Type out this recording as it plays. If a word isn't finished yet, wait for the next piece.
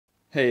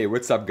Hey,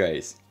 what's up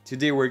guys?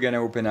 Today we're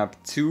gonna open up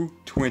two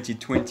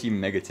 2020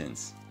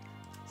 Megatins.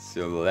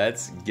 So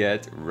let's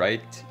get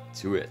right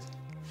to it.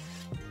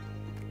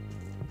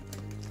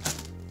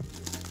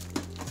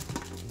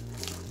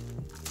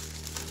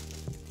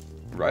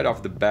 Right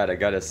off the bat, I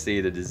gotta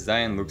say the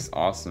design looks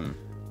awesome.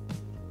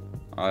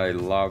 I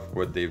love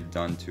what they've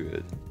done to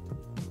it.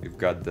 We've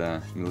got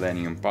the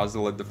Millennium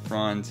Puzzle at the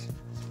front,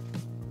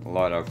 a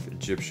lot of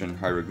Egyptian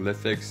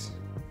hieroglyphics,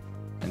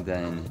 and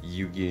then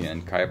Yugi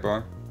and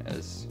Kaiba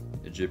as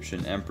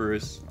Egyptian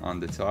emperors on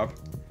the top.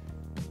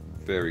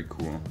 Very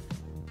cool.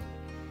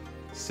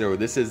 So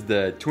this is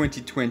the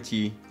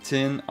 2020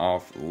 Tin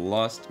of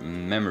Lost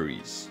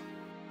Memories.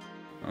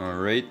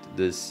 Alright,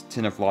 this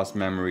Tin of Lost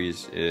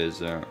Memories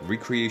is a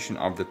recreation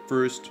of the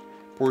first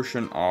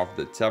portion of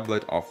the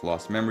Tablet of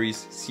Lost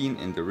Memories seen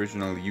in the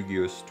original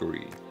Yu-Gi-Oh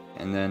story.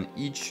 And then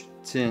each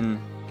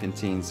tin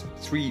contains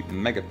 3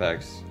 mega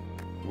packs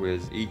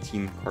with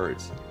 18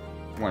 cards.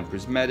 1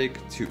 prismatic,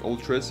 2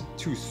 ultras,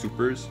 2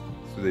 supers,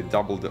 so they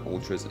doubled the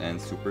ultras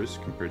and supers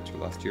compared to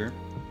last year,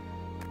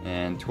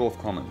 and 12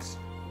 commons.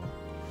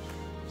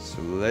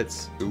 So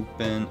let's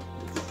open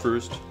the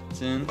first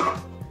tin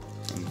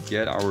and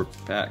get our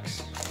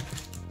packs.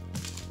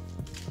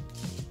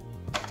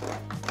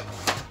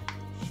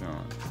 So,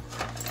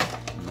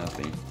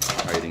 nothing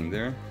hiding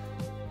there.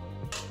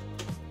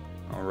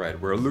 Alright,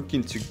 we're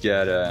looking to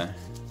get a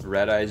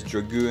Red Eyes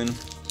Dragoon,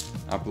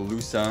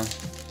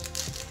 Apollousa,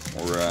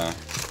 or a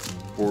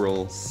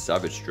Borreload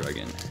Savage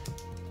Dragon.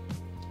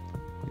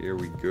 Here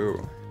we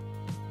go.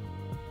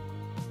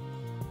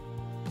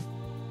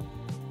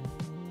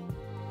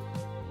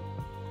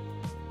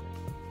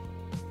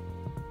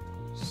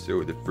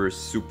 So the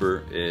first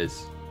super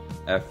is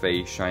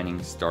FA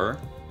Shining Star.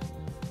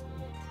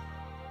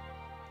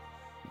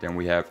 Then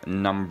we have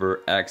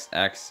number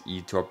XX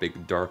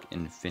Utopic Dark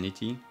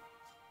Infinity.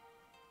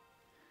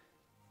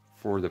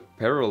 For the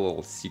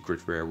parallel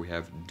secret rare we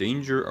have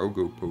Danger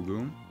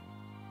Ogopogo.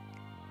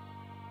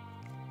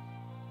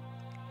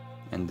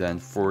 And then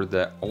for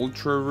the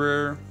ultra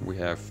rare we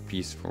have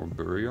Peaceful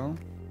Burial.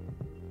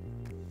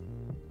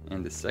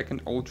 And the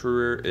second ultra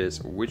rare is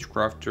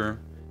Witchcrafter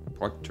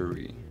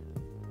Pottery.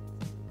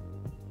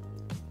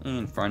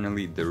 And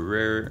finally the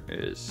rare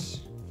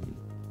is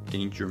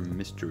Danger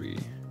Mystery.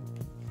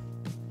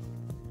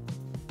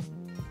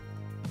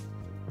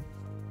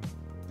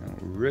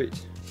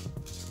 Alright.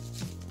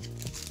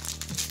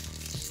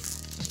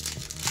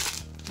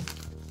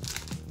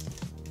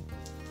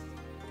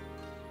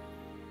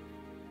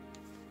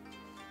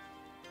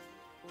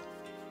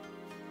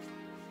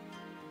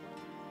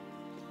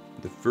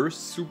 The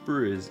first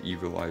super is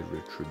Evil Eye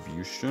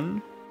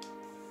Retribution.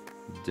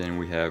 Then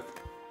we have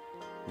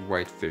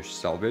Whitefish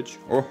Salvage.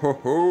 Oh ho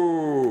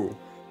ho!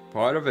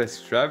 Part of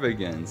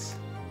Extravagance.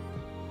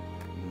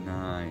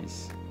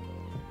 Nice.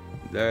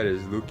 That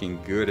is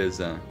looking good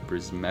as a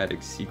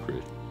Prismatic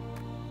Secret.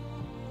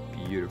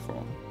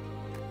 Beautiful.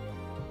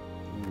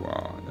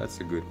 Wow, that's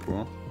a good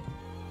pull.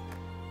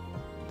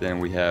 Then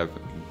we have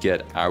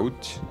Get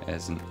Out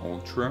as an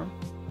Ultra.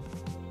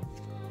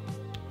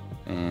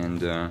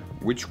 And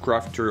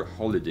Witchcrafter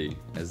Holiday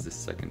as the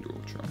second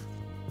ultra.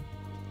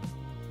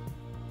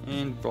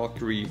 And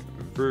Valkyrie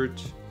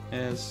Vert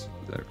as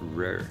the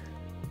rare.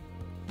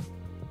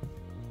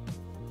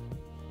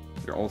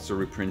 They're also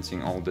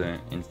reprinting all the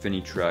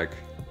Infinitrack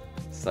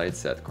side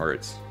set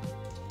cards.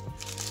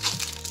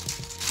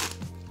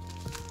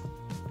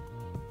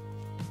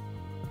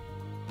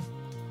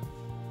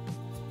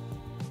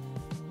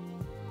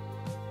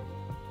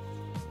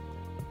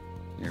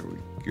 Here we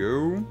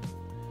go.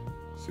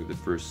 So the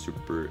first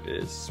super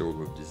is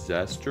Soul of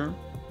Disaster.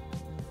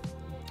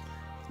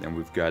 Then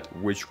we've got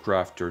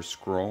Witchcrafter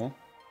Scroll.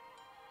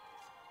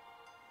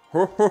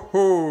 Ho ho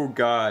ho,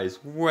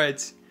 guys,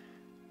 what?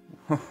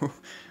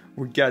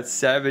 We got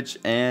Savage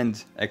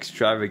and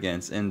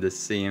Extravagance in the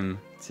same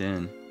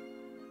tin.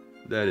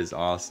 That is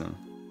awesome.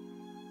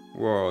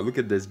 Whoa, look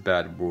at this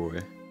bad boy.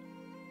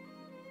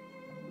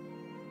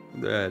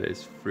 That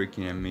is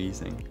freaking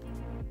amazing.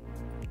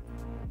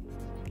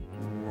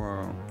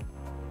 Wow.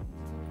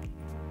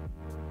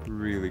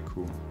 Really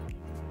cool.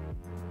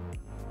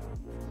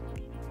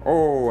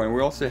 Oh, and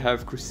we also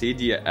have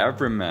Crusadia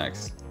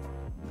Avramax.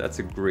 That's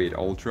a great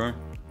ultra.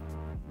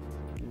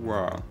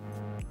 Wow.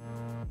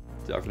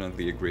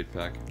 Definitely a great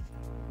pack.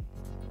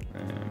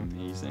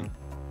 Amazing.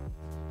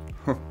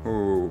 Ho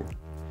ho.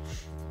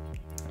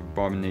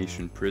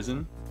 Abomination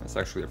Prison. That's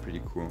actually a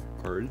pretty cool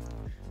card.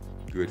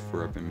 Good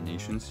for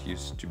Abominations.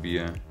 Used to be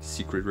a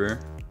secret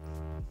rare.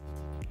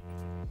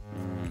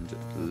 And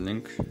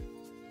Link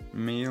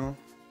Mail.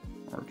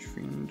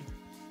 Archfiend.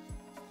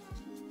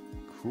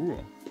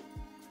 Cool.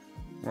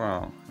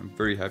 Wow, I'm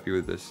very happy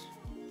with this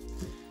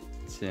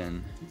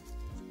tin.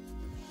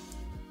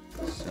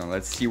 So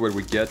let's see what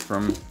we get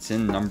from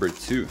tin number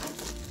 2.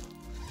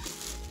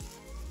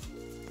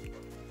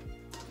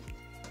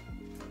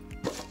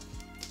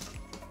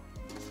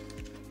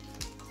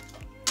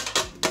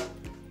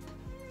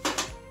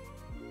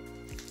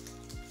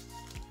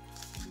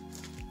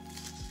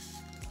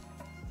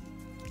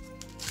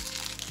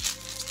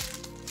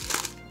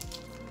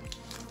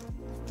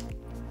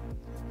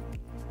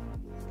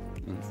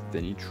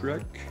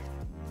 Infinitrack.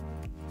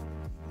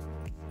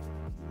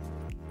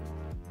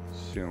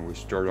 So we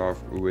start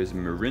off with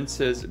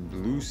Marince's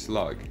Blue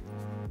Slug,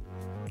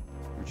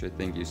 which I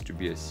think used to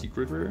be a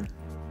secret rare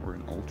or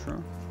an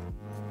ultra.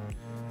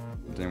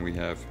 Then we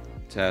have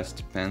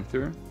Test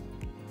Panther,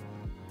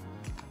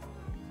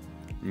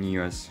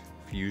 Neos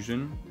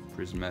Fusion,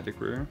 Prismatic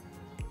Rare.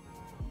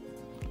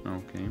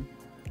 Okay.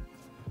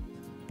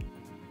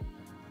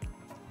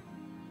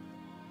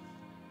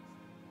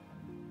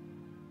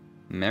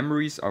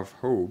 Memories of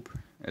Hope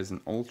as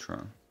an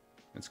ultra.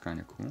 That's kind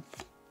of cool.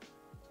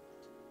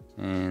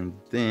 And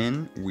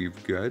then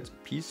we've got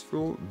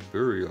Peaceful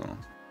Burial.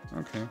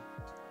 Okay.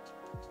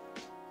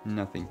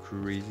 Nothing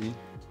crazy.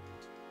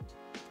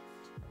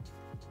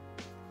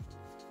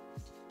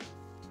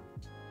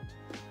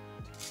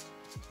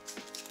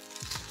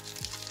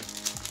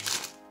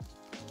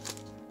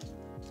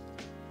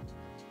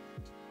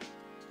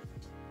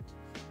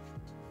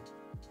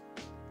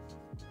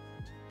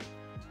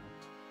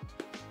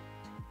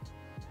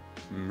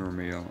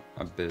 Mermail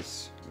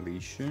Abyss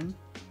Lesion.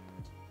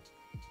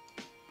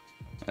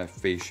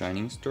 Face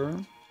Shining Star.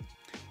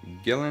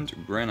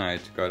 Gallant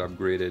Granite got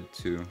upgraded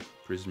to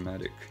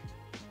Prismatic.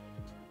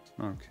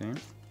 Okay.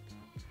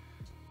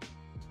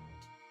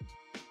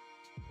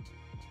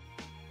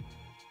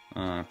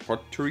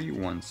 Pottery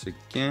once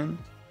again.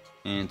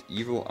 And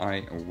Evil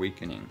Eye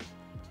Awakening.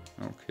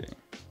 Okay.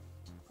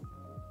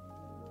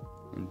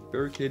 And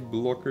Barricade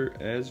Blocker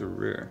as a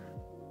rare.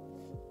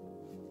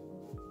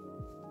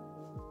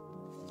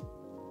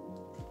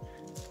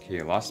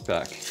 Okay, last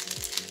pack.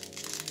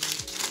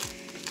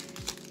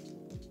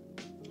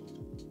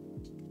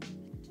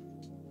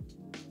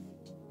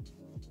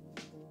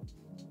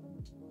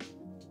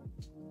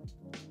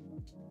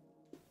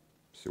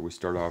 So we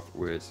start off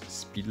with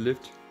Speed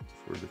Lift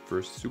for the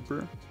first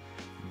super.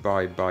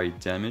 Bye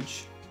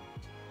damage.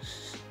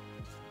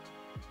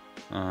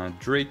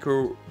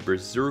 Draco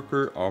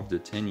Berserker of the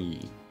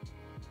Tenyi.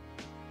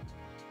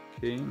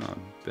 Okay, not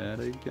bad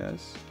I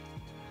guess.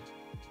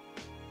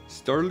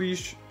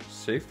 Starliege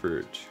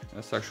Seyfert.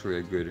 That's actually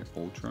a good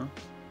ultra.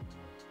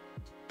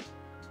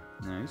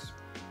 Nice.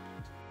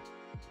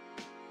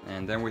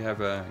 And then we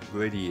have a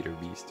Gladiator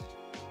Beast.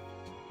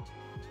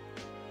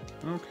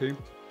 Okay.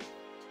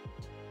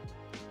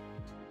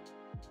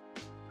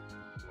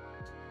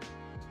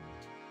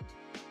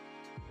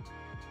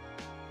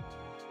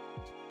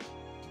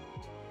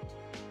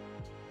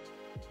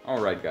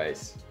 Alright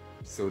guys,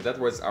 so that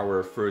was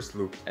our first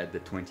look at the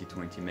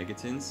 2020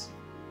 Megatins,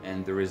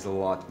 and there is a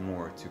lot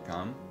more to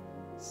come,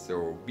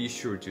 so be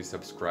sure to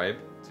subscribe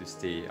to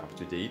stay up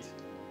to date,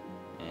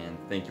 and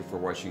thank you for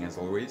watching as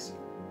always.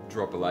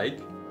 Drop a like,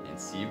 and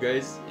see you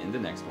guys in the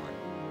next one.